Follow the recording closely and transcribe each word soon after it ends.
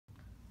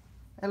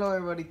Hello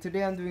everybody,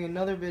 today I'm doing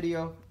another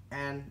video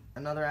and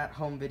another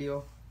at-home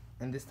video,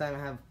 and this time I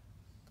have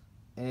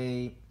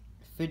a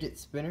fidget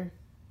spinner,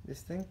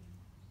 this thing,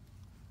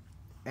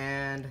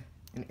 and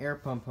an air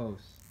pump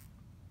hose.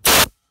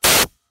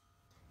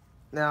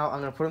 Now I'm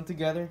going to put them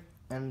together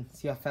and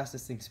see how fast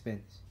this thing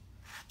spins.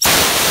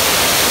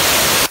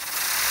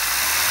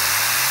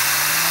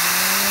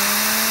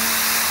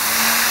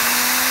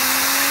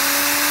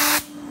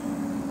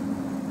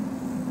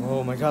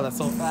 Oh my god, that's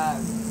so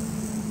fast!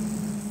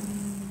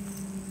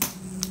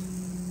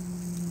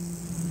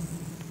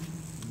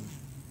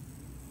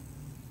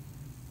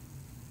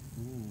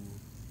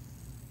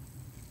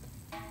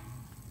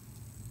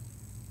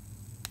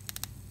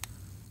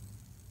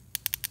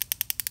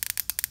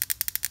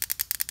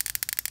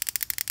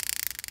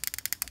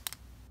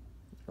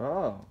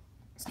 Oh,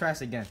 let's try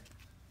this again.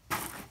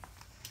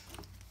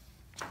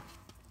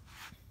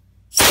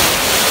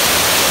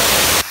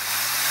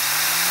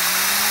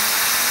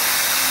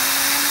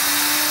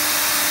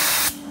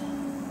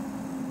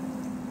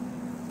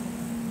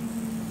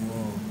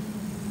 Whoa.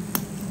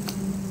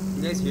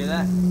 You guys hear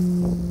that?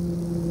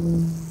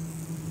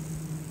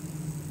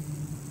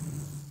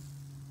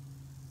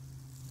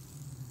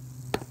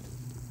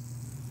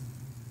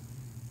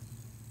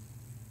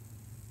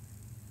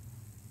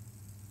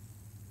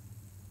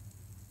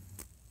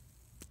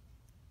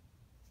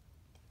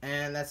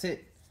 And that's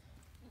it.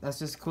 That's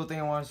just a cool thing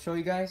I want to show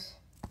you guys.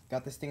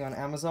 Got this thing on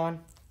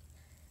Amazon,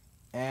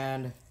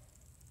 and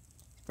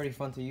it's pretty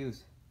fun to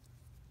use.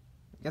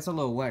 It gets a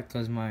little wet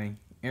because my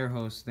air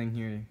hose thing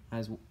here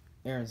has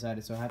air inside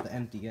it, so I have to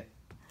empty it.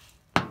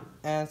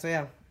 And so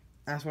yeah,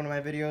 that's one of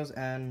my videos,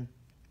 and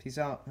peace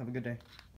out. Have a good day.